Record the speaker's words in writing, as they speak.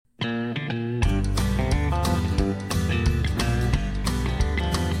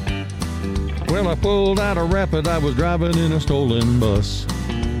Well, I pulled out a rapid, I was driving in a stolen bus.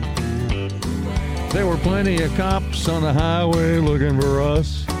 There were plenty of cops on the highway looking for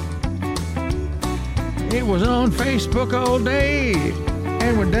us. It was on Facebook all day,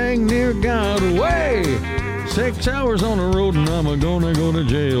 and we dang near got away. 6 hours on the road and I'm gonna go to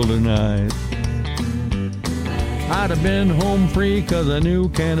jail tonight. I'd have been home free 'cause I knew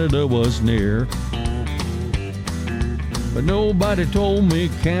Canada was near. But nobody told me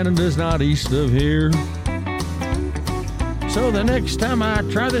Canada's not east of here. So the next time I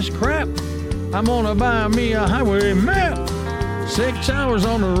try this crap, I'm gonna buy me a highway map. 6 hours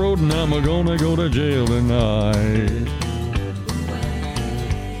on the road and I'm gonna go to jail tonight.